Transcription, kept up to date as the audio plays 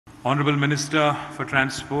Honorable Minister for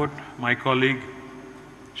Transport, my colleague,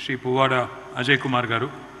 Shri Puvada Ajay Kumar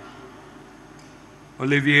Garu,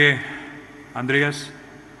 Olivier Andreas,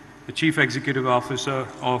 the Chief Executive Officer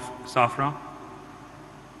of SAFRAN,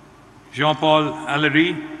 Jean-Paul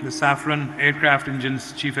Allery, the SAFRAN Aircraft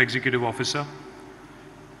Engines Chief Executive Officer,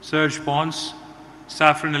 Serge Pons,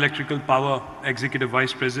 SAFRAN Electrical Power Executive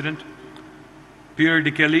Vice President, Pierre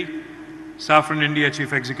De Kelly, SAFRAN India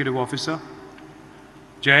Chief Executive Officer,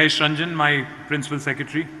 Jayesh Ranjan, my Principal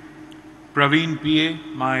Secretary, Praveen PA,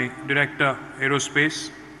 my Director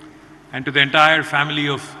Aerospace, and to the entire family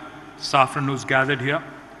of SAFRAN who's gathered here.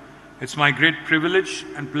 It's my great privilege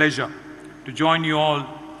and pleasure to join you all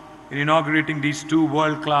in inaugurating these two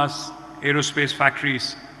world-class aerospace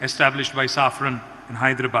factories established by SAFRAN in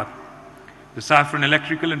Hyderabad, the SAFRAN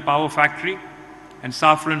Electrical and Power Factory and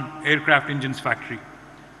SAFRAN Aircraft Engines Factory.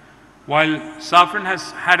 While SAFRAN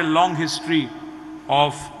has had a long history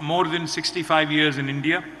of more than 65 years in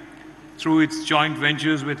India through its joint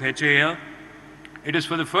ventures with HAL, it is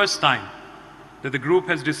for the first time that the group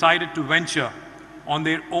has decided to venture on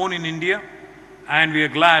their own in India, and we are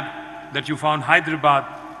glad that you found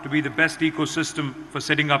Hyderabad to be the best ecosystem for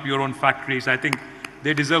setting up your own factories. I think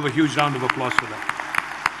they deserve a huge round of applause for that.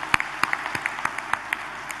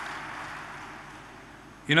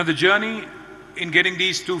 You know, the journey in getting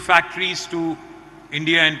these two factories to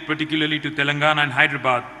India and particularly to Telangana and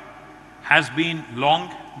Hyderabad has been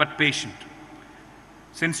long but patient.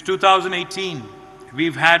 Since 2018,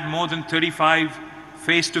 we've had more than 35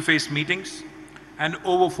 face-to-face meetings and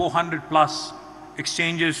over 400 plus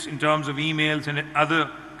exchanges in terms of emails and other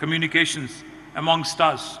communications amongst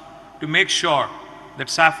us to make sure that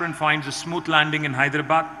SAFRAN finds a smooth landing in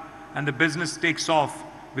Hyderabad and the business takes off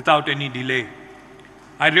without any delay.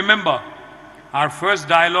 I remember our first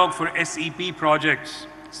dialogue for SEP projects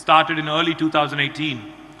started in early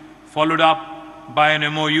 2018, followed up by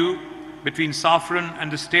an MOU between SAFRAN and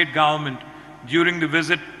the state government during the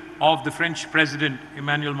visit of the French President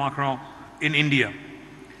Emmanuel Macron in India.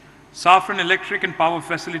 SAFRAN Electric and Power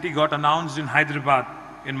Facility got announced in Hyderabad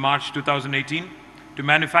in March 2018 to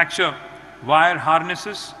manufacture wire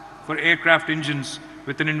harnesses for aircraft engines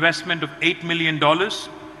with an investment of $8 million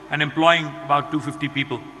and employing about 250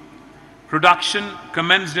 people. Production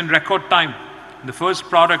commenced in record time. The first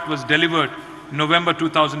product was delivered in November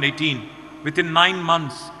 2018, within 9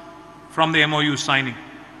 months from the MOU signing.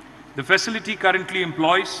 The facility currently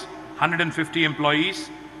employs 150 employees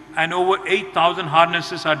and over 8,000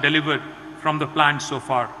 harnesses are delivered from the plant so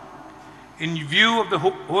far. In view of the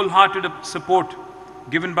wholehearted support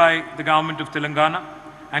given by the government of Telangana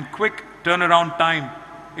and quick turnaround time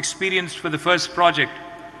experienced for the first project,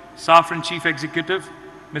 SAFRAN Chief Executive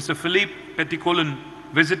Mr. Philippe Petitcolin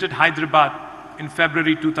visited Hyderabad in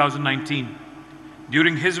February 2019.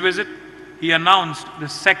 During his visit, he announced the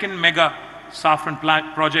second mega SAFRAN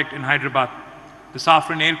project in Hyderabad, the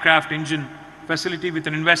SAFRAN Aircraft Engine Facility with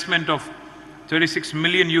an investment of 36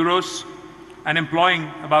 million euros and employing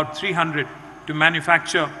about 300 to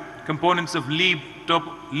manufacture components of LEAP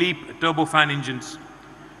turbofan engines.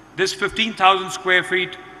 This 15,000 square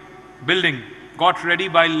feet building got ready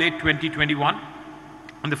by late 2021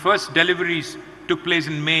 and the first deliveries took place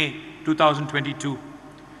in May 2022.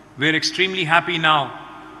 We're extremely happy now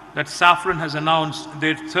that SAFRAN has announced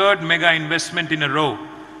their third mega investment in a row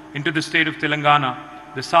into the state of Telangana,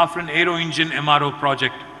 the SAFRAN Aero Engine MRO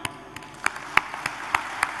project.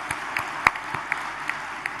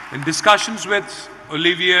 In discussions with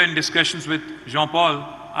Olivier and discussions with Jean-Paul,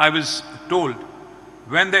 I was told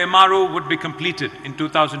when the MRO would be completed in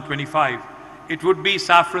 2025, it would be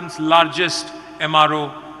SAFRAN's largest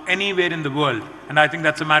MRO anywhere in the world. And I think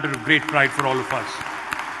that's a matter of great pride for all of us.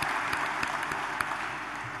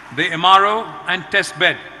 The MRO and test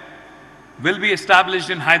bed will be established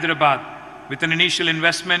in Hyderabad with an initial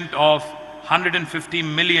investment of $150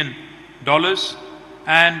 million,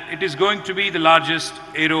 and it is going to be the largest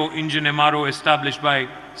aero engine MRO established by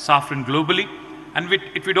SAFRAN globally, and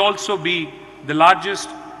it would also be the largest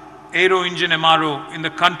aero engine MRO in the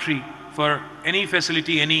country for any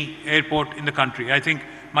facility, any airport in the country. I think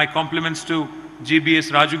my compliments to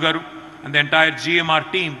GBS Raju Garu and the entire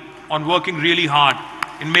GMR team on working really hard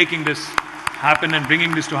in making this happen and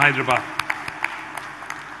bringing this to Hyderabad.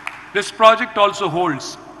 This project also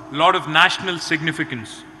holds a lot of national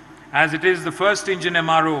significance, as it is the first engine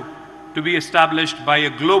MRO to be established by a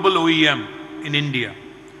global OEM in India.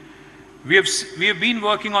 We have been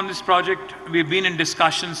working on this project, we have been in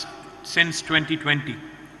discussions since 2020.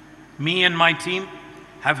 Me and my team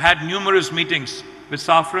have had numerous meetings with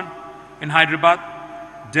SAFRAN in Hyderabad,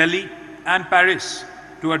 Delhi and Paris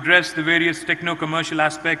to address the various techno-commercial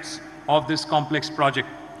aspects of this complex project.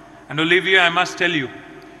 And Olivia, I must tell you,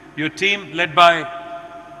 your team led by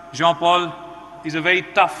Jean-Paul is a very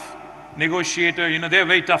tough negotiator. You know, they're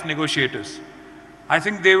very tough negotiators. I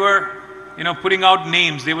think they were, putting out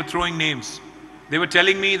names. They were throwing names. They were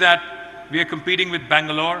telling me that we are competing with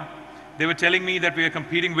Bangalore. They were telling me that we are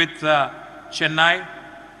competing with Chennai.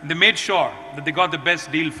 And they made sure that they got the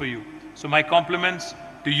best deal for you. So my compliments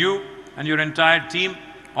to you and your entire team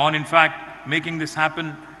on, in fact, making this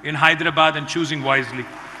happen in Hyderabad and choosing wisely.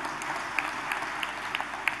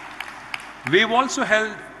 We've also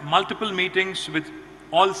held multiple meetings with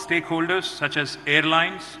all stakeholders, such as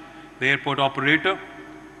airlines, the airport operator,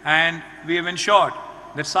 and we have ensured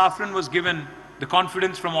that SAFRAN was given the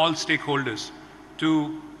confidence from all stakeholders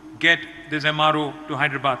to get this MRO to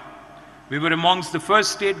Hyderabad. We were amongst the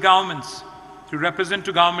first state governments to represent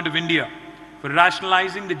to Government of India for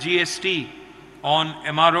rationalizing the GST on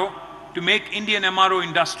MRO to make Indian MRO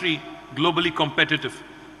industry globally competitive,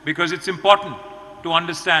 because it's important to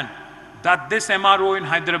understand that this MRO in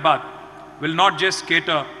Hyderabad will not just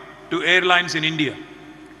cater to airlines in India.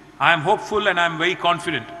 I am hopeful and I am very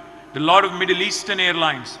confident that a lot of Middle Eastern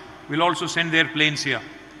airlines will also send their planes here.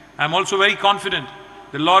 I am also very confident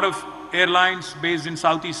that a lot of airlines based in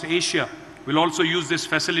Southeast Asia will also use this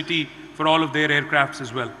facility for all of their aircrafts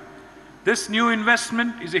as well. This new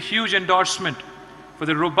investment is a huge endorsement for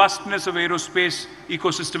the robustness of aerospace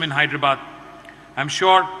ecosystem in Hyderabad. I'm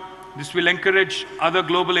sure this will encourage other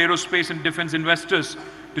global aerospace and defense investors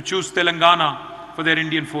to choose Telangana for their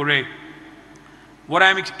Indian foray. What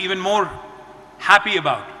I'm even more happy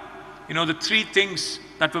about, the three things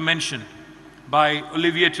that were mentioned by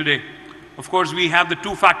Olivier today. Of course, we have the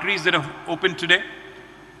 2 factories that have opened today,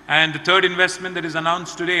 and the third investment that is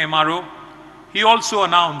announced today, MRO. He also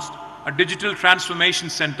announced a digital transformation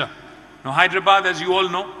center. Now, Hyderabad, as you all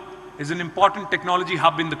know, is an important technology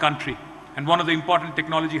hub in the country and one of the important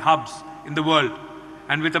technology hubs in the world.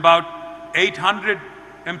 And with about 800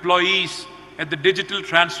 employees at the Digital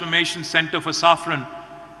Transformation Center for SAFRAN,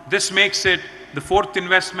 this makes it the 4th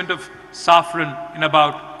investment of SAFRAN in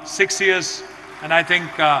about 6 years. And I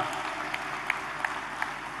think our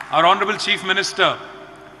Honorable Chief Minister,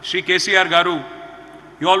 Shri KTR Garu,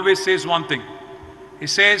 he always says one thing. He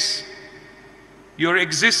says, your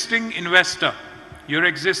existing investor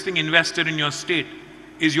in your state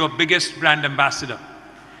is your biggest brand ambassador.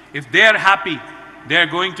 If they are happy, they are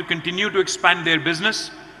going to continue to expand their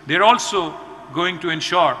business. They're also going to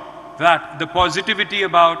ensure that the positivity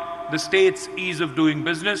about the state's ease of doing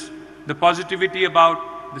business, the positivity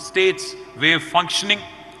about the state's way of functioning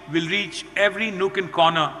will reach every nook and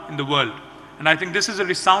corner in the world. And I think this is a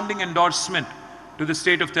resounding endorsement to the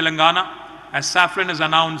state of Telangana, as SAFRAN has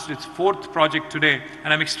announced its 4th project today.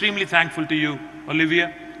 And I'm extremely thankful to you,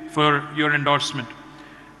 Olivia, for your endorsement.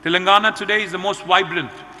 Telangana today is the most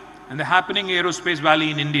vibrant and the happening aerospace valley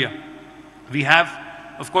in India. We have,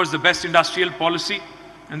 of course, the best industrial policy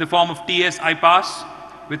in the form of TS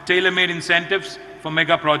IPAS with tailor-made incentives for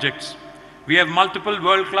mega projects. We have multiple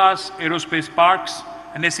world-class aerospace parks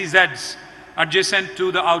and SEZs adjacent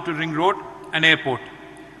to the outer ring road and airport.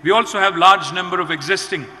 We also have large number of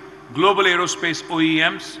existing global aerospace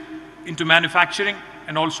OEMs into manufacturing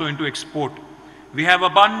and also into export. We have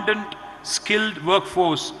abundant skilled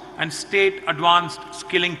workforce and state advanced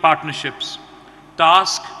skilling partnerships.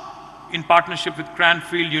 TASK, in partnership with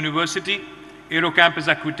Cranfield University, Aerocampus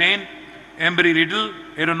Aquitaine, Embry-Riddle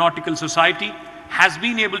Aeronautical Society, has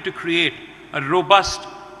been able to create a robust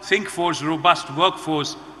robust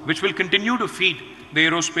workforce, which will continue to feed the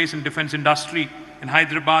aerospace and defense industry in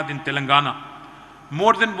Hyderabad and Telangana.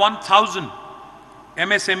 More than 1,000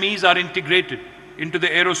 MSMEs are integrated into the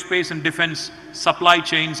aerospace and defense supply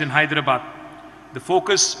chains in Hyderabad. The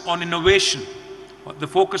focus on innovation, the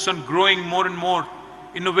focus on growing more and more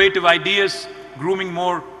innovative ideas, grooming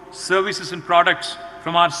more services and products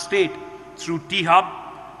from our state through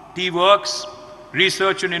T-Hub, T-Works,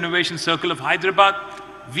 Research and Innovation Circle of Hyderabad,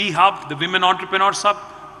 V-Hub, the Women Entrepreneurs Hub,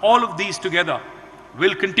 all of these together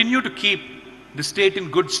will continue to keep the state in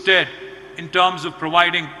good stead in terms of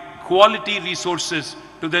providing quality resources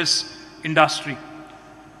to this industry.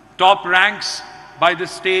 Top ranks by the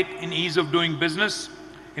state in ease of doing business,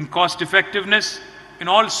 in cost effectiveness, in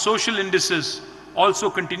all social indices also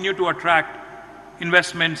continue to attract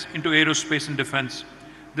investments into aerospace and defense.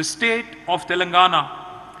 The state of Telangana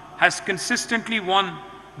has consistently won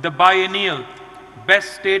the biennial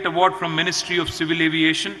Best State Award from Ministry of Civil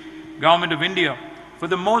Aviation, Government of India, for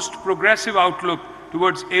the most progressive outlook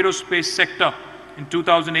towards aerospace sector in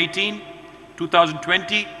 2018,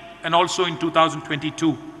 2020, and also in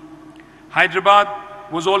 2022. Hyderabad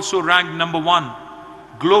was also ranked #1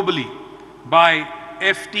 globally by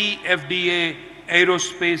FDA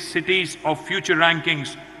Aerospace Cities of Future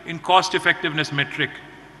rankings in cost effectiveness metric.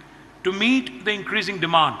 To meet the increasing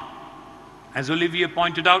demand, as Olivier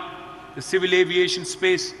pointed out, the civil aviation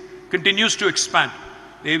space continues to expand.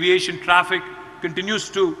 The aviation traffic continues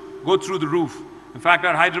to go through the roof. In fact,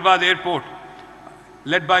 our Hyderabad airport,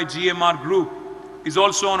 led by GMR Group, is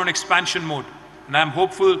also on an expansion mode. And I'm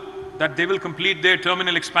hopeful that they will complete their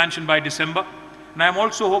terminal expansion by December. And I'm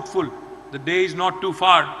also hopeful the day is not too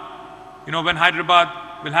far, when Hyderabad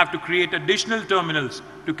will have to create additional terminals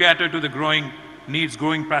to cater to the growing needs,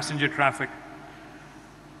 growing passenger traffic.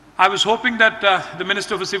 I was hoping that the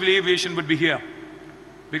Minister for Civil Aviation would be here,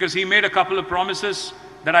 because he made a couple of promises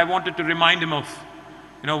that I wanted to remind him of.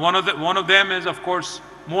 One of them is, of course,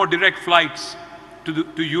 more direct flights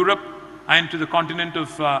to Europe and to the continent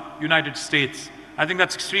of United States. I think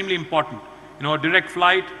that's extremely important. A direct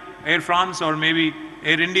flight, Air France or maybe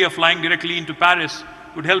Air India flying directly into Paris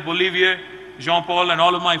would help Olivier, Jean-Paul and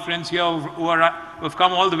all of my friends here who have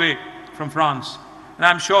come all the way from France. And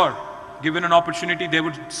I'm sure, given an opportunity, they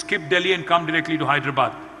would skip Delhi and come directly to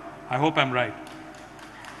Hyderabad. I hope I'm right.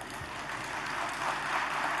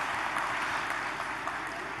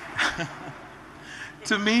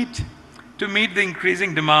 To meet the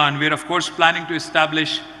increasing demand, we are of course planning to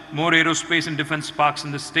establish more aerospace and defense parks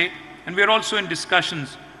in the state, and we are also in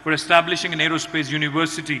discussions for establishing an aerospace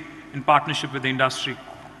university in partnership with the industry.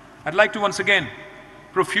 I'd like to once again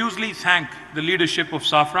profusely thank the leadership of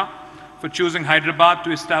SAFRA for choosing Hyderabad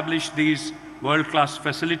to establish these world-class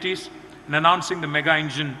facilities and announcing the mega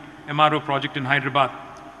engine MRO project in Hyderabad.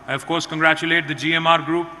 I of course congratulate the GMR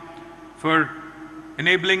Group for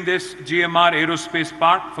enabling this GMR Aerospace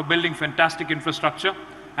Park, for building fantastic infrastructure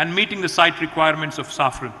and meeting the site requirements of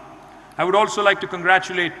SAFRAN. I would also like to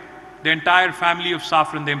congratulate the entire family of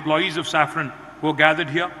SAFRAN, the employees of SAFRAN who are gathered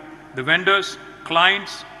here, the vendors,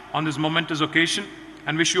 clients on this momentous occasion,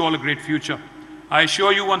 and wish you all a great future. I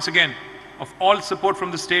assure you once again of all support from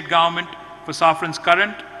the state government for SAFRAN's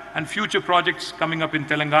current and future projects coming up in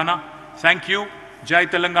Telangana. Thank you. Jai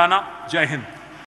Telangana. Jai Hind.